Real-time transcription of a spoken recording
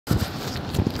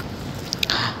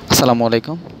আসসালামু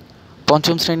আলাইকুম।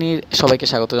 পঞ্চম শ্রেণীর সবাইকে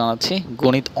স্বাগত জানাচ্ছি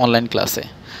গণিত অনলাইন ক্লাসে।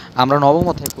 আমরা নবম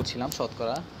অধ্যায় করছিলাম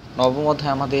শতকরা। নবম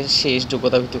অধ্যায় আমাদের শেষ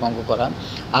যোগ্যতা ভিত্তিক অঙ্ক করা।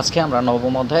 আজকে আমরা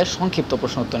নবম অধ্যায়ের সংক্ষিপ্ত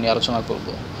প্রশ্নোত্তর নিয়ে আলোচনা করব।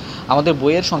 আমাদের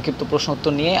বইয়ের সংক্ষিপ্ত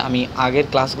প্রশ্নোত্তর নিয়ে আমি আগের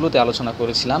ক্লাসগুলোতে আলোচনা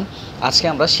করেছিলাম। আজকে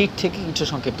আমরা শীট থেকে কিছু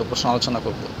সংক্ষিপ্ত প্রশ্ন আলোচনা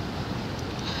করব।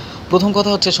 প্রথম কথা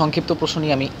হচ্ছে সংক্ষিপ্ত প্রশ্ন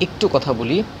নিয়ে আমি একটু কথা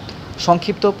বলি।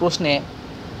 সংক্ষিপ্ত প্রশ্নে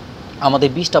আমাদের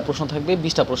 20টা প্রশ্ন থাকবে,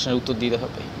 20টা প্রশ্নের উত্তর দিতে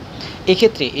হবে।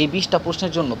 এক্ষেত্রে এই 20টা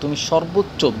প্রশ্নের জন্য তুমি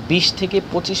সর্বোচ্চ 20 থেকে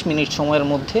 25 মিনিট সময়ের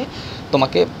মধ্যে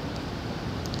তোমাকে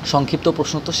সংক্ষিপ্ত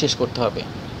প্রশ্নোত্তর শেষ করতে হবে।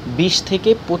 20 থেকে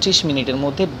 25 মিনিটের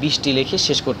মধ্যে 20টি লিখে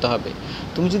শেষ করতে হবে।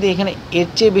 তুমি যদি এখানে এর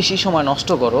চেয়ে বেশি সময় নষ্ট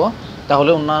করো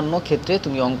তাহলে অন্যান্য ক্ষেত্রে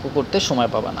তুমি অঙ্ক করতে সময়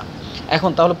পাবে না। এখন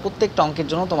তাহলে প্রত্যেকটা অঙ্কের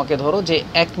জন্য তোমাকে ধরো যে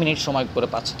 1 মিনিট সময় করে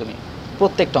পাচ্ছ তুমি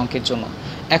প্রত্যেকটা অঙ্কের জন্য।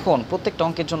 এখন প্রত্যেকটা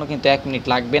অঙ্কের জন্য কিন্তু 1 মিনিট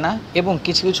লাগবে না, এবং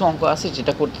কিছু কিছু অঙ্ক আছে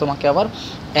যেটা করতে তোমাকে আবার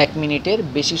 1 মিনিটের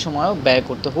বেশি সময়ও ব্যয়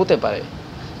করতে হতে পারে।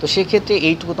 তো সেক্ষেত্রে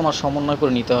এইটুকু তোমার সমন্বয়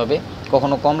করে নিতে হবে,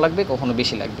 কখনো কম লাগবে কখনো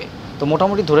বেশি লাগবে। তো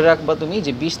মোটামুটি ধরে রাখবা তুমি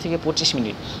যে 20 থেকে 25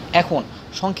 মিনিট। এখন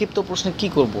সংক্ষিপ্ত প্রশ্নে কি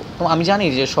করব, তো আমি জানি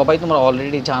যে সবাই তোমরা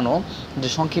অলরেডি জানো যে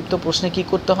সংক্ষিপ্ত প্রশ্নে কি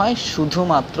করতে হয়,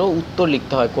 শুধুমাত্র উত্তর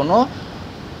লিখতে হয়, কোনো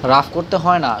রাফ করতে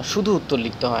হয় না, শুধু উত্তর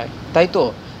লিখতে হয়, তাই তো?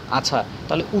 আচ্ছা,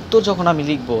 তাহলে উত্তর যখন আমি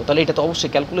লিখবো তাহলে এটা তো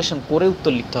অবশ্যই ক্যালকুলেশন করে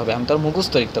উত্তর লিখতে হবে, আমি তো আর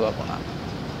মুখস্থ লিখতে পারবো না,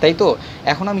 তাই তো?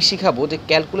 এখন আমি শিখাবো যে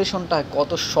ক্যালকুলেশনটা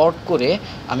কত শর্ট করে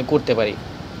আমি করতে পারি,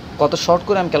 কত শর্ট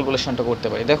করে আমি ক্যালকুলেশনটা করতে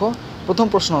পারি। দেখো, প্রথম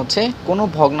প্রশ্ন হচ্ছে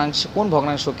কোন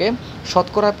ভগ্নাংশকে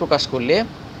শতকরায় প্রকাশ করলে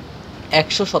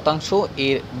 100%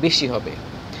 এর বেশি হবে।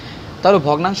 তাহলে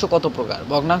ভগ্নাংশ কত প্রকার?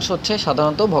 ভগ্নাংশ হচ্ছে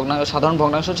সাধারণ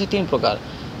ভগ্নাংশ হচ্ছে 3 প্রকার: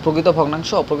 প্রকৃত ভগ্নাংশ,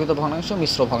 অপ্রকৃত ভগ্নাংশ,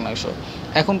 মিশ্র ভগ্নাংশ।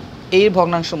 এখন এই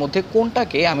ভগ্নাংশের মধ্যে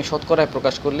কোনটাকে আমি শতকরায়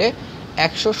প্রকাশ করলে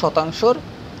 100%র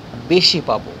বেশি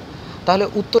পাবো? তাহলে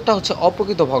উত্তরটা হচ্ছে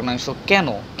অপ্রকৃত ভগ্নাংশ।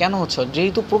 কেন হচ্ছে?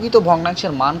 যেহেতু প্রকৃত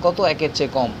ভগ্নাংশের মান কত? 1-এর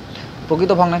চেয়ে কম।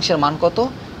 প্রকৃত ভগ্নাংশের মান কত?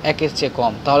 1-এর চেয়ে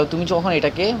কম। তাহলে তুমি যখন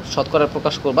এটাকে শতকরায়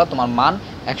প্রকাশ করবা তোমার মান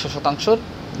 100%র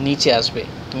নিচে আসবে।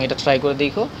 তুমি এটা ট্রাই করে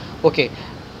দেখো। ওকে।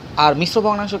 আর মিশ্র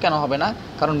ভগ্নাংশ কেন হবে না?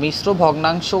 কারণ মিশ্র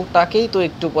ভগ্নাংশটাকেই তো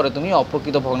একটু পরে তুমি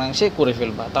অপ্রকৃত ভগ্নাংশে করে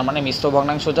ফেলবা। তার মানে মিশ্র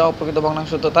ভগ্নাংশ যা অপ্রকৃত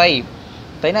ভগ্নাংশ তো তাই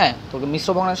না? তো মিশ্র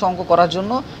ভগ্নাংশ অঙ্ক করার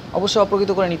জন্য অবশ্যই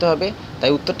অপ্রকৃত করে নিতে হবে,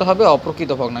 তাই উত্তরটা হবে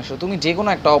অপ্রকৃত ভগ্নাংশ। তুমি যে কোনো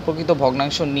একটা অপ্রকৃত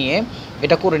ভগ্নাংশ নিয়ে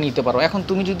এটা করে নিতে পারো। এখন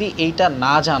তুমি যদি এইটা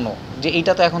না জানো, যে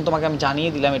এইটা তো এখন তোমাকে আমি জানিয়ে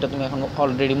দিলাম, এটা তুমি এখন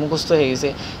অলরেডি মুখস্থ হয়ে গেছে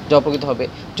যে অপ্রকৃত হবে।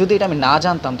 যদি এটা আমি না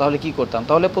জানতাম তাহলে কি করতাম?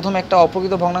 তাহলে প্রথমে একটা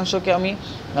অপ্রকৃত ভগ্নাংশকে আমি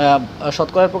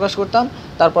শতকরায় প্রকাশ করতাম,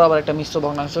 তারপর আবার একটা মিশ্র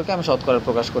ভগ্নাংশকে আমি শতকরায়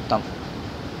প্রকাশ করতাম,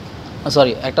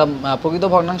 একটা প্রকৃত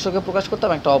ভগ্নাংশকে প্রকাশ করতাম,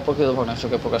 একটা অপ্রকৃত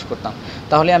ভগ্নাংশকে প্রকাশ করতাম।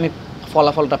 তাহলে আমি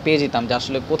ফলাফলটা পেয়ে যেতাম যে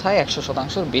আসলে কোথায়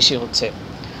 100% বেশি হচ্ছে।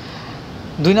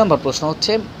 2 নম্বর প্রশ্ন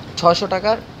হচ্ছে 600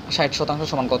 টাকার 60%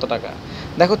 সমান কত টাকা?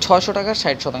 দেখো, 600 টাকার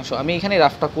 60%, আমি এখানে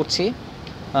রাফটা করছি,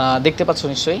 দেখতে পাচ্ছ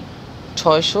নিশ্চয়ই।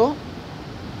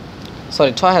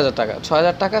 6000 টাকা,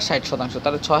 6000 টাকা 60%,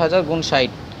 তাহলে 6000 গুণ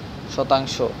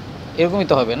 60% এরকমই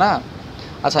তো হবে না?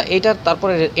 আচ্ছা,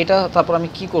 তারপর আমি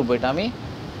কি করব? এটা আমি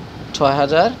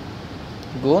 6000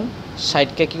 গুণ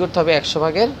 60কে কী করতে হবে?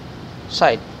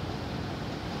 100/60।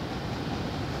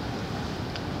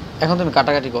 এখন তুমি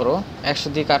কাটাকাটি করো, 100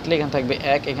 দিয়ে কাটলে এখানে থাকবে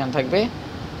 1, এখানে থাকবে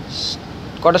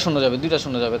কটা শূন্য যাবে? 2টা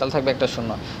শূন্য যাবে, তাহলে থাকবে একটা শূন্য।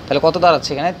 তাহলে কত দাঁড়াচ্ছে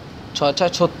এখানে?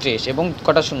 6×6 = 36, এবং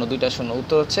কটা শূন্য? 2টা শূন্য।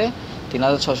 উত্তর হচ্ছে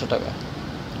 3600 টাকা।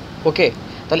 ওকে।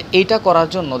 তাহলে এইটা করার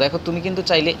জন্য দেখো, তুমি কিন্তু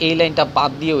চাইলে এই লাইনটা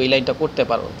বাদ দিয়েও এই লাইনটা করতে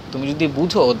পারো। তুমি যদি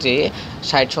বুঝো যে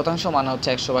 60% মানে হচ্ছে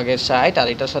 100/60, আর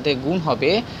এটার সাথে গুণ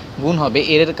হবে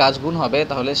এর কাজ গুণ হবে,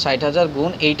 তাহলে 60,000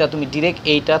 গুণ এইটা, তুমি ডিরেক্ট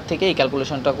এইটার থেকে এই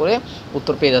ক্যালকুলেশনটা করে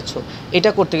উত্তর পেয়ে যাচ্ছ। এটা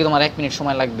করতে গিয়ে তোমার 1 মিনিট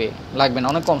সময় লাগবে না,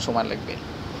 অনেক কম সময় লাগবে।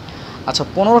 আচ্ছা,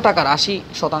 15 টাকার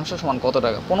 80% সমান কত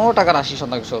টাকা? 15 টাকার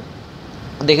 80%,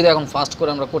 দেখি তো এখন ফাস্ট করে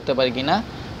আমরা করতে পারি কি না।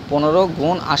 15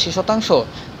 গুণ 80%,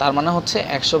 তার মানে হচ্ছে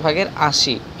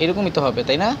 100/80, এরকমই তো হবে,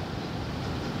 তাই না?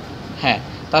 হ্যাঁ।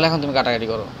 তাহলে এখন তুমি কাটাকাটি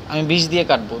করো, আমি 20 দিয়ে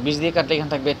কাটবো। 20 দিয়ে কাটলে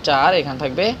এখানে থাকবে 4, এখানে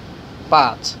থাকবে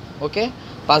 5। ওকে।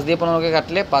 5 দিয়ে 15কে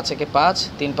কাটলে 5 একে 5,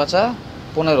 3×5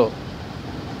 = 15।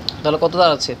 তাহলে কত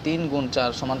দাঁড়াচ্ছে? 3 গুণ 4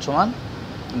 সমান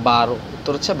 12।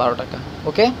 উত্তর হচ্ছে 12 টাকা।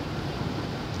 ওকে।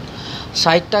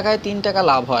 60 টাকায় 3 টাকা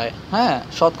লাভ হয়। হ্যাঁ,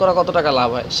 শতকরা কত টাকা লাভ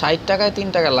হয়? 60 টাকায় 3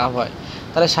 টাকা লাভ হয়।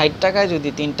 তাহলে 60 টাকায় যদি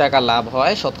 3 টাকা লাভ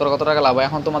হয়, শতকরা কত টাকা লাভ হয়?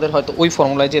 এখন তোমাদের হয়তো ওই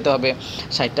ফর্মুলায় যেতে হবে।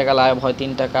 60 টাকা লাভ হয়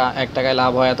 3 টাকা, 1 টাকায়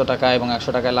লাভ হয় এত টাকা, এবং 100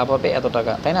 টাকায় লাভ হবে এত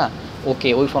টাকা, তাই না? ওকে,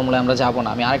 ওই ফর্মুলায় আমরা যাব না,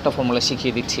 আমি আরেকটা ফর্মুলা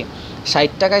শিখিয়ে দিচ্ছি।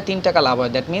 60 টাকায় 3 টাকা লাভ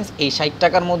হয়, দ্যাট মিনস এই 60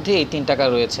 টাকার মধ্যে এই 3 টাকা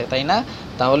রয়েছে, তাই না?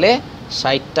 তাহলে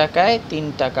 60 টাকায় 3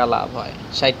 টাকা লাভ হয়,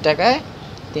 60 টাকায়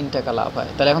 3 টাকা লাভ হয়।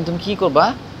 তাহলে এখন তুমি কী করবা?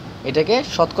 এটাকে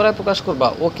শতকরায় প্রকাশ করবা।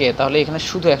 ওকে, তাহলে এখানে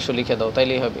শুধু 100 লিখে দাও,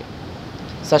 তাইলেই হবে।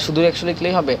 স্যার শুধু 100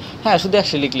 লিখলেই হবে? হ্যাঁ, শুধু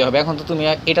 100 লিখলেই হবে। এখন তো তুমি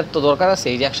এটার তো দরকার আছে,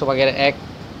 এই যে 100/1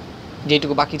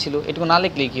 যেটুকু বাকি ছিল এটুকু না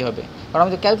লিখলেই কী হবে? কারণ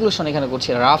আমি তো ক্যালকুলেশন এখানে করছি,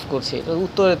 রাফ করছি, এটা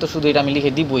উত্তরে তো শুধু এটা আমি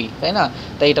লিখে দিবই, তাই না?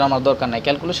 তাই এটা আমার দরকার নাই,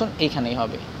 ক্যালকুলেশন এইখানেই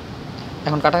হবে।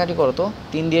 এখন কাটাকাটি করো তো,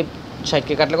 3 দিয়ে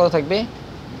 60কে কাটলে কত থাকবে?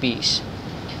 20।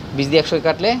 20 দিয়ে 100কে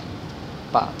কাটলে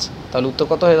 5, তাহলে উত্তর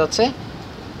কত হয়ে যাচ্ছে?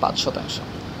 5%।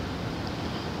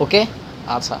 ওকে,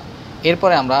 আচ্ছা,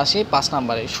 এরপরে আমরা আসি 5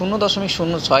 নম্বরে।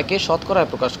 0.06কে শতকরায়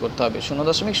প্রকাশ করতে হবে।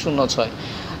 0.06,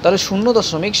 তাহলে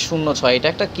 0.06 এটা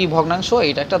একটা কি ভগ্নাংশ?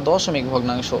 এটা একটা দশমিক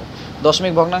ভগ্নাংশ।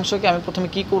 দশমিক ভগ্নাংশকে আমি প্রথমে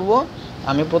কি করব?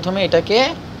 আমি প্রথমে এটাকে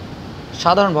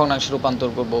সাধারণ ভগ্নাংশে রূপান্তর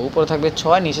করব। উপরে থাকবে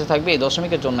 6, নিচে থাকবে এই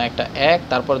দশমিকের জন্য একটা 1,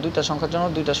 তারপর দুইটা সংখ্যার জন্য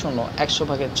দুইটা 0,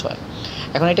 100/6।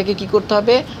 এখন এটাকে কি করতে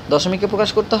হবে? দশমিকে প্রকাশ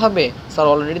করতে হবে। স্যার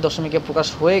অলরেডি দশমিকে প্রকাশ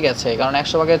হয়ে গেছে, কারণ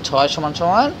 100/6 সমান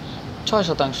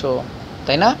 6%,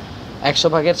 তাই না?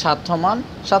 100/7 সমান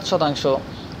 7%,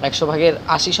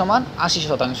 100/80 সমান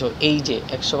 80%। এই যে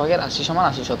 100/80 সমান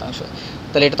 80%,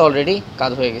 তাহলে এটা তো অলরেডি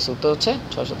কাজ হয়ে গেছে, উত্তর হচ্ছে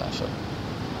 6%।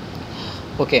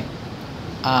 ওকে,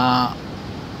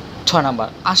 6 নাম্বার,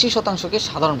 80%কে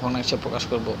সাধারণ ভগ্নাংশে প্রকাশ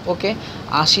করব। ওকে,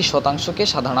 80%কে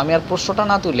সাধারণ, আমি আর প্রশ্নটা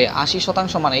না তুলে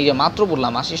 80% মানে এই যে মাত্র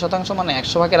বললাম 80% মানে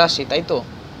 100/80, তাই তো?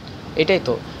 এটাই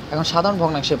তো। এখন সাধারণ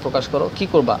ভগ্নাংশে প্রকাশ করো, কি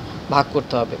করবা? ভাগ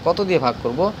করতে হবে। কত দিয়ে ভাগ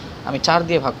করব? আমি 4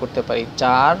 দিয়ে ভাগ করতে পারি।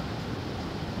 4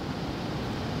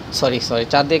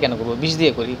 দিয়ে কেন করব? 20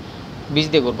 দিয়ে করি। 20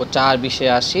 দিয়ে করব। 4 20-এ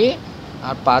 80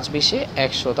 আর 5 20-এ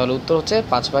 100, তাহলে উত্তর হচ্ছে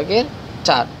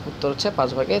 5/4। উত্তর হচ্ছে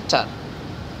 5/4।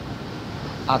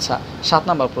 আচ্ছা, 7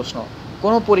 নম্বর প্রশ্ন।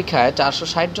 কোনো পরীক্ষায়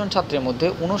 460 জন ছাত্রের মধ্যে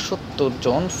 69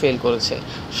 জন ফেল করেছে।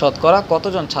 শতকরা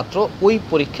কতজন ছাত্র ওই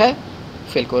পরীক্ষায়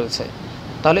ফেল করেছে?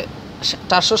 তাহলে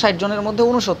 460 জনের মধ্যে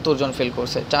 69 জন ফেল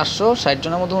করছে। 460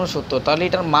 জনের মধ্যে 69, তাহলে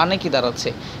এটার মানে কি দাঁড়াচ্ছে?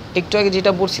 একটু আগে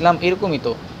যেটা বলছিলাম এরকমই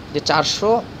তো, যে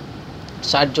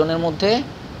 460 জনের মধ্যে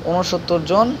 69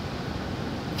 জন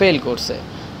ফেল করছে।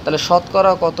 তাহলে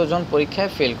শতকরা কতজন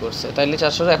পরীক্ষায় ফেল করছে? তাহলে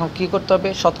 400, এখন কি করতে হবে?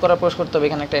 শতকরা প্রকাশ করতে হবে,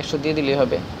 এখানে একটা 100 দিয়ে দিলেই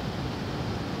হবে,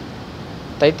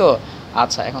 তাই তো?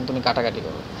 আচ্ছা, এখন তুমি কাটাকাটি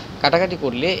করো। কাটাকাটি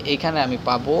করলে এইখানে আমি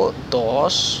পাবো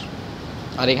 10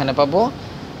 আর এখানে পাবো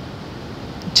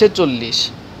 46,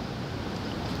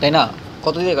 তাই না?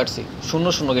 কত দিয়ে কাটছি?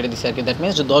 0 কেটে দিচ্ছি আর কি, দ্যাট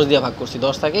মিনস 10 দিয়ে ভাগ করছি,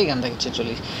 10 থাকে, এখানে থাকে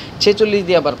 46। 46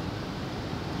 দিয়ে আবার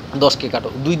 10কে কাটো,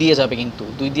 2 দিয়ে যাবে, কিন্তু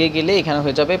 2 দিয়ে গেলে এখানে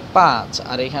হয়ে যাবে 5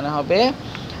 আর এখানে হবে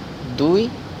 2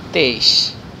 23।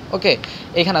 ওকে,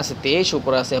 এখানে আছে 23,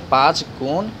 উপরে আছে 5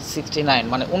 গুণ 69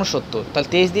 মানে 69, তাহলে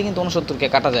 23 দিয়ে কিন্তু 69কে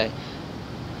কাটা যায়।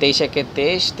 23 একে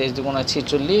 23, 23 দুগুণে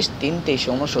 46, 3 23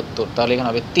 69, তাহলে এখানে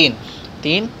হবে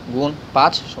 3 গুণ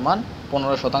 5 সমান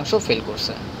 15% ফেল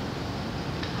করছে।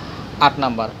 8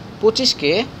 নাম্বার,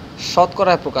 25কে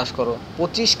শতকরায় প্রকাশ করো।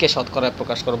 25কে শতকরায়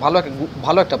প্রকাশ করো,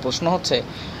 ভালো একটা প্রশ্ন হচ্ছে,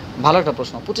 ভালো একটা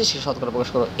প্রশ্ন। 25কে শতকরা প্রকাশ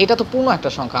করো, এটা তো পূর্ণ একটা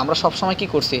সংখ্যা। আমরা সবসময় কি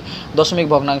করছি? দশমিক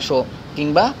ভগ্নাংশ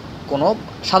কিংবা কোনো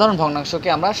সাধারণ ভগ্নাংশকে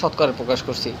আমরা শতকরায় প্রকাশ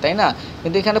করছি, তাই না?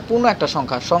 কিন্তু এখানে পূর্ণ একটা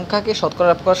সংখ্যাকে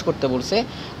শতকরায় প্রকাশ করতে বলছে।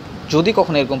 যদি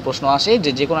কখনো এরকম প্রশ্ন আসে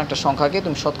যে কোনো একটা সংখ্যাকে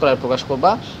তুমি শতকরায় প্রকাশ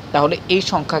করবা, তাহলে এই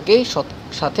সংখ্যাকে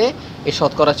সাথে এই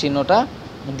শতকরা চিহ্নটা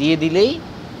দিয়ে দিলেই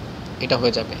এটা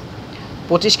হয়ে যাবে।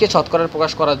 25কে শতকরায়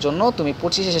প্রকাশ করার জন্য তুমি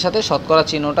 25-এর সাথে শতকরা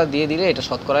চিহ্নটা দিয়ে দিলে এটা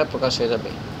শতকরায় প্রকাশ হয়ে যাবে।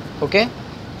 ওকে,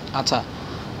 আচ্ছা,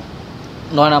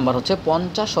 9 নাম্বার হচ্ছে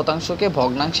 50%কে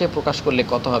ভগ্নাংশে প্রকাশ করলে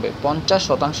কত হবে?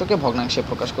 50%কে ভগ্নাংশে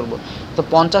প্রকাশ করব, তো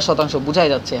 50% বোঝাই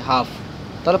যাচ্ছে হাফ,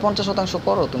 তাহলে 50%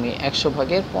 করো তুমি।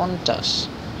 100/50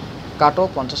 কাটো,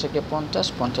 50 একে 50,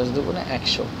 50 দুগুণে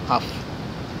 100, হাফ।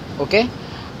 ওকে,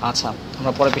 আচ্ছা,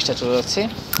 আমরা পরের পৃষ্ঠায় চলে যাচ্ছি।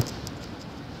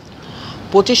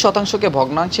 25%কে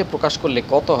ভগ্নাংশে প্রকাশ করলে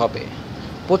কত হবে?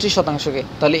 25%কে,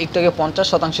 তাহলে একটু আগে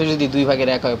 50% যদি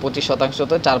 2/1 হয়, 25%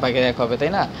 তো 4/1 হবে,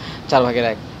 তাই না?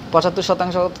 4/1।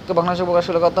 75%কে ভগ্নাংশে প্রকাশ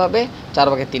করলে কত হবে?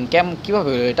 4/3। কীভাবে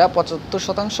হলো এটা?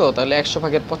 75%, তাহলে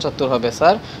 100/75 হবে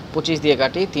স্যার। 25 দিয়ে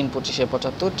কাটি, 3 25-এ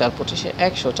 75, 4 25-এ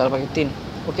 100, 4/3।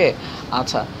 ওকে,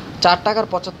 আচ্ছা, 4 টাকার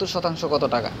 75% কত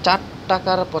টাকা? 4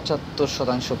 টাকার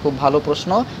 75%, খুব ভালো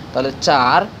প্রশ্ন। তাহলে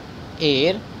 4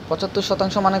 এর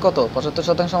 75% মানে কত?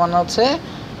 75% মানে হচ্ছে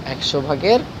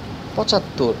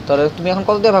 100/75। তাহলে তুমি এখন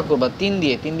কত দিয়ে ভাগ করবা? 3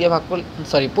 দিয়ে ভাগ করলে,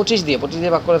 25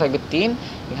 দিয়ে ভাগ করে থাকবে 3,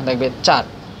 এখানে থাকবে 4।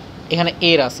 এখানে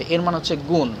এর আছে, এর মানে হচ্ছে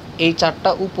গুণ। এই 4টা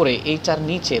উপরে, এই 4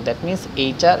 নিচে, দ্যাট মিনস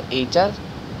এই 4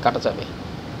 কাটা যাবে,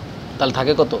 তাহলে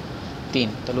থাকে কত? 3,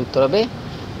 তাহলে উত্তর হবে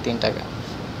 3 টাকা।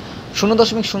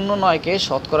 0.09কে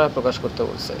শতকরায় প্রকাশ করতে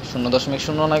বলছে।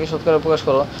 0.09কে শতকরায় প্রকাশ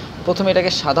করো, প্রথমে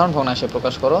এটাকে সাধারণ ভগ্নাংশে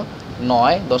প্রকাশ করো।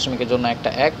 9, দশমিকের জন্য একটা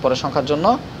 1, পরের সংখ্যার জন্য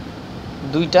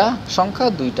দুইটা সংখ্যা,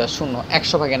 দুইটা 0,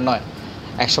 100/9।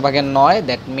 100/9,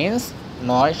 দ্যাট মিনস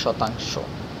 9%।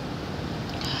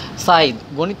 সাইদ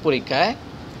গণিত পরীক্ষায়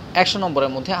 100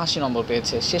 নম্বরের মধ্যে 80 নম্বর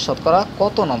পেয়েছে, সে শতকরা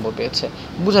কত নম্বর পেয়েছে?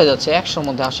 বোঝা যাচ্ছে 100-র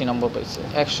মধ্যে 80 নম্বর পেয়েছে,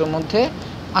 100-র মধ্যে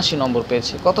 80 নম্বর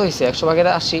পেয়েছে, কত হয়েছে? 100 ভাগের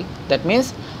 80, দ্যাট মিনস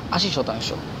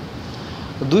 80%।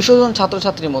 200 জন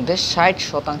ছাত্রছাত্রীর মধ্যে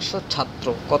 60% ছাত্র,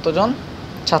 কতজন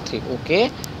ছাত্রী? ওকে,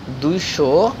 200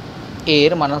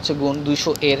 এর মানে হচ্ছে গুণ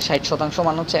 200 এর 60%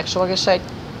 মানে হচ্ছে 100 ভাগের 60,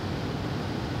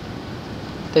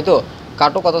 তাই তো?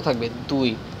 কাটো, কত থাকবে? 2,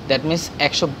 দ্যাট মিনস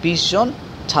 120 জন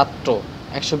ছাত্র,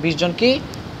 120 জন কি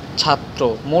ছাত্র।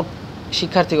 মোট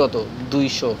শিক্ষার্থী কত?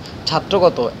 200, ছাত্র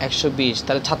কত? 120,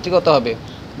 তাহলে ছাত্রী কত হবে?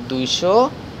 200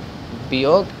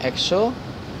 বিয়োগ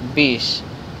 120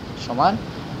 সমান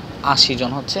 80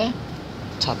 জন হচ্ছে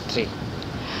ছাত্রী।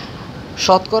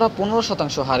 শতকরা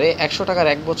 15% হারে 100 টাকার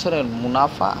 1 বছরের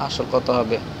মুনাফা আসল কত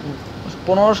হবে?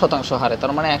 15% হারে,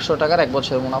 তার মানে 100 টাকার 1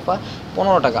 বছরের মুনাফা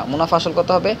 15 টাকা। মুনাফা আসল কত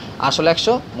হবে? আসল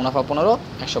 100, মুনাফা 15,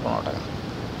 115 টাকা।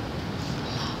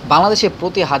 বাংলাদেশে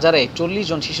প্রতি হাজারে 40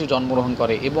 জন শিশু জন্মগ্রহণ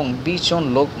করে এবং 20 জন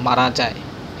লোক মারা যায়।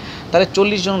 তাহলে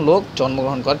 40 জন লোক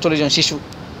জন্মগ্রহণ করে, 40 জন শিশু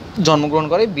জন্মগ্রহণ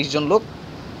করে, 20 জন লোক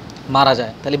মারা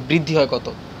যায়, তাহলে বৃদ্ধি হয় কত?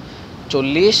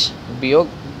 40 বিয়োগ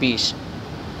 20,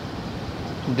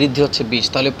 বৃদ্ধি হচ্ছে 20,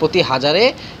 তাহলে প্রতি হাজারে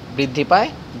বৃদ্ধি পায়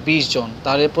 20 জন।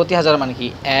 তাহলে প্রতি হাজার মানে কি?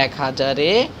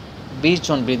 1000-এ 20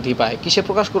 জন বৃদ্ধি পায়। কিসে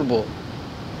প্রকাশ করব?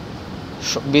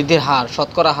 বৃদ্ধির হার,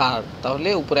 শতকরা হার। তাহলে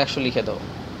উপরে 100 লিখে দাও।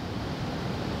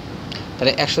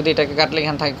 তাহলে 100 দিয়ে এটাকে কাটলে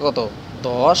এখানে থাকে কত?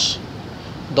 10,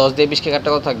 10 দিয়ে 20কে কাটলে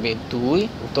কত থাকবে? 2,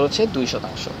 উত্তর হচ্ছে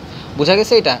 2%। বোঝা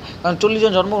গেছে এটা? কারণ 40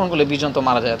 জন জন্মগ্রহণ করলে 20 জন তো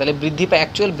মারা যায়, তাহলে বৃদ্ধি পায়,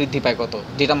 অ্যাকচুয়াল বৃদ্ধি পায় কত?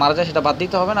 যেটা মারা যায় সেটা বাদ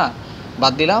দিতে হবে না,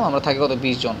 বাদ দিলাম, আমরা থাকি কত?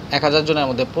 20 জন। 1000 জনের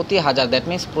মধ্যে প্রতি হাজার, দ্যাট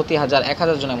মিনস প্রতি হাজার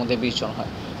 1000 জনের মধ্যে 20 জন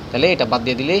হয়, তাহলে এটা বাদ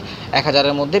দিয়ে দিলেই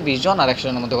 1000-এর মধ্যে 20 জন আর 100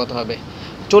 জনের মধ্যে কত হবে?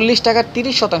 40 টাকার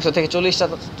 30% থেকে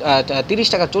 30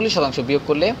 টাকার 40% বিয়োগ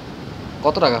করলে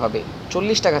কত টাকা হবে?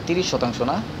 40 টাকা 30%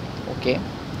 না, ওকে,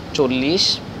 40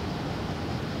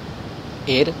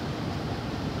 এর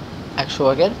 100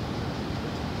 ভাগের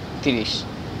 30,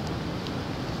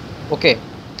 ওকে।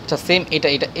 আচ্ছা, সেম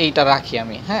এইটা রাখি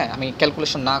আমি, হ্যাঁ, আমি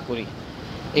ক্যালকুলেশন না করি।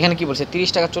 এখানে কি বলছে? 30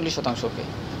 টাকার 40%, ওকে,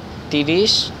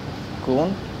 30 গুণ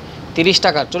 30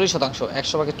 টাকার 40%,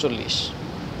 100 ভাগের 40,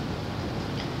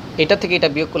 এটা থেকে এটা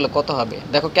বিয়োগ করলে কত হবে?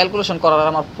 দেখো, ক্যালকুলেশন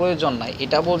করার আমার প্রয়োজন নাই,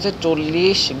 এটা বলছে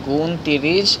 40 গুণ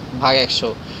 30 ভাগ 100,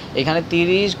 এখানে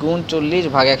 30 গুণ 40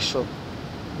 ভাগ 100,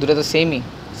 দুটো তো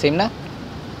সেম না?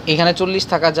 এখানে 40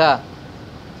 থাকা যা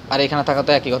আর এখানে থাকা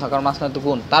তো একই কথা, কারণ মাঝখানে তো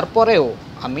গুণ। তারপরেও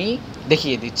আমি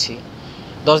দেখিয়ে দিচ্ছি,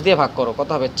 10 দিয়ে ভাগ করো, কত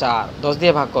হবে? 4, 10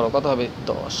 দিয়ে ভাগ করো, কত হবে?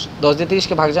 10, 10 দিয়ে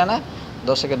 30কে ভাগ যায় না,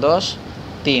 10 থেকে 10,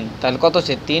 3, তাহলে কত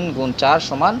হচ্ছে? 3 গুণ 4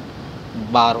 সমান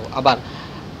 12। আবার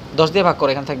 10 দিয়ে ভাগ করো,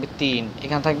 এখানে থাকবে 3,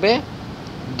 এখানে থাকবে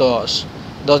 10,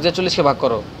 10 দিয়ে 40কে ভাগ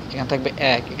করো, এখানে থাকবে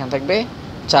 1, এখানে থাকবে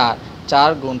 4, 4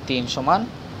 গুণ 3 সমান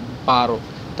 12,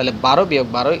 তাহলে 12 বিয়োগ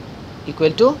 12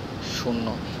 ইকুয়াল টু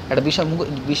 0। একটা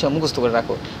বিষয় মুখস্থ করে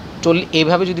রাখো।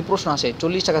 এইভাবে যদি প্রশ্ন আসে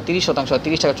 40 টাকা 30% আর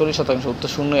 30 টাকা 40%, উত্তর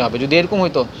 0ই হবে। যদি এরকম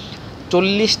হইতো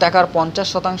 40 টাকার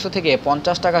 50% থেকে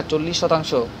 50 টাকার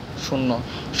 40% 0,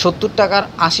 70 টাকার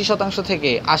 80%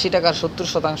 থেকে 80 টাকার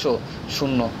 70%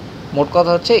 0, মোট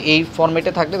কথা হচ্ছে এই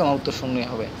ফরম্যাটে থাকলে তোমার উত্তর 0ই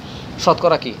হবে।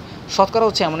 শতকরা কি? শতকরা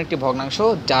হচ্ছে এমন একটি ভগ্নাংশ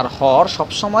যার হর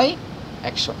সবসময়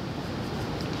 100।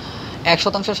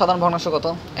 1% সাধারণ ভগ্নাংশ কত?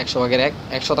 100 ভাগের 1,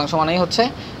 1% মানেই হচ্ছে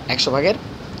 100 ভাগের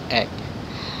 1।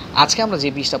 আজকে আমরা যে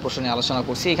 20টা প্রশ্ন নিয়ে আলোচনা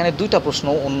করছি, এখানে 2টা প্রশ্ন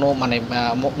অন্য মানে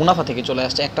মুনাফা থেকে চলে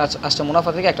আসছে, একটা আসছে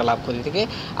মুনাফা থেকে, একটা লাভ ক্ষতি থেকে,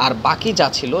 আর বাকি যা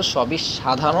ছিল সবই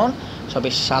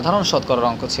সাধারণ শতকরার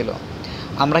অঙ্ক ছিল।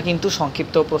 আমরা কিন্তু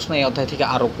সংক্ষিপ্ত প্রশ্ন এই অধ্যায় থেকে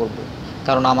আরও করব,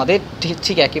 কারণ আমাদের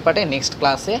ঠিক একই পার্টে নেক্সট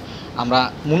ক্লাসে আমরা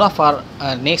মুনাফার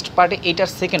নেক্সট পার্টে এইটার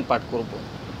সেকেন্ড পার্ট করব,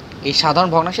 এই সাধারণ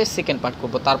ভগ্নাংশের সেকেন্ড পার্ট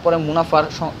করব, তারপরে মুনাফার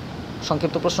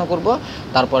সংক্ষিপ্ত প্রশ্ন করব,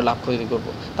 তারপরে লাভ ক্ষতি করব।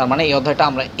 তার মানে এই অধ্যায়টা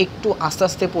আমরা একটু আস্তে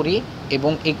আস্তে পড়ি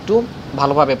এবং একটু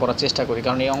ভালোভাবে পড়ার চেষ্টা করি,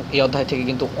 কারণ এই অধ্যায় থেকে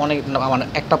কিন্তু অনেক মানে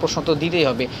একটা প্রশ্ন তো দিতেই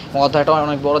হবে এবং অধ্যায়টা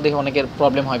অনেক বড় দেখে অনেকের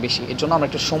প্রবলেম হয় বেশি, এর জন্য আমরা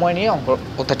একটু সময় নিয়ে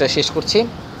অধ্যায়টা শেষ করছি।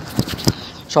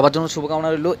 সবার জন্য শুভকামনা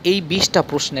রইল। এই 20টা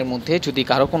প্রশ্নের মধ্যে যদি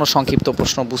কারো কোনো সংক্ষিপ্ত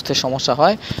প্রশ্ন বুঝতে সমস্যা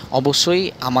হয়, অবশ্যই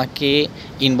আমাকে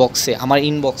আমার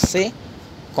ইনবক্সে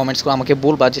কমেন্টস করে আমাকে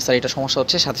বলবা যে স্যার এটা সমস্যা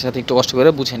হচ্ছে, সাথে সাথে একটু কষ্ট করে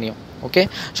বুঝে নিও। ওকে,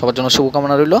 সবার জন্য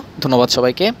শুভকামনা রইল। ধন্যবাদ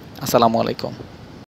সবাইকে। আসসালামু আলাইকুম।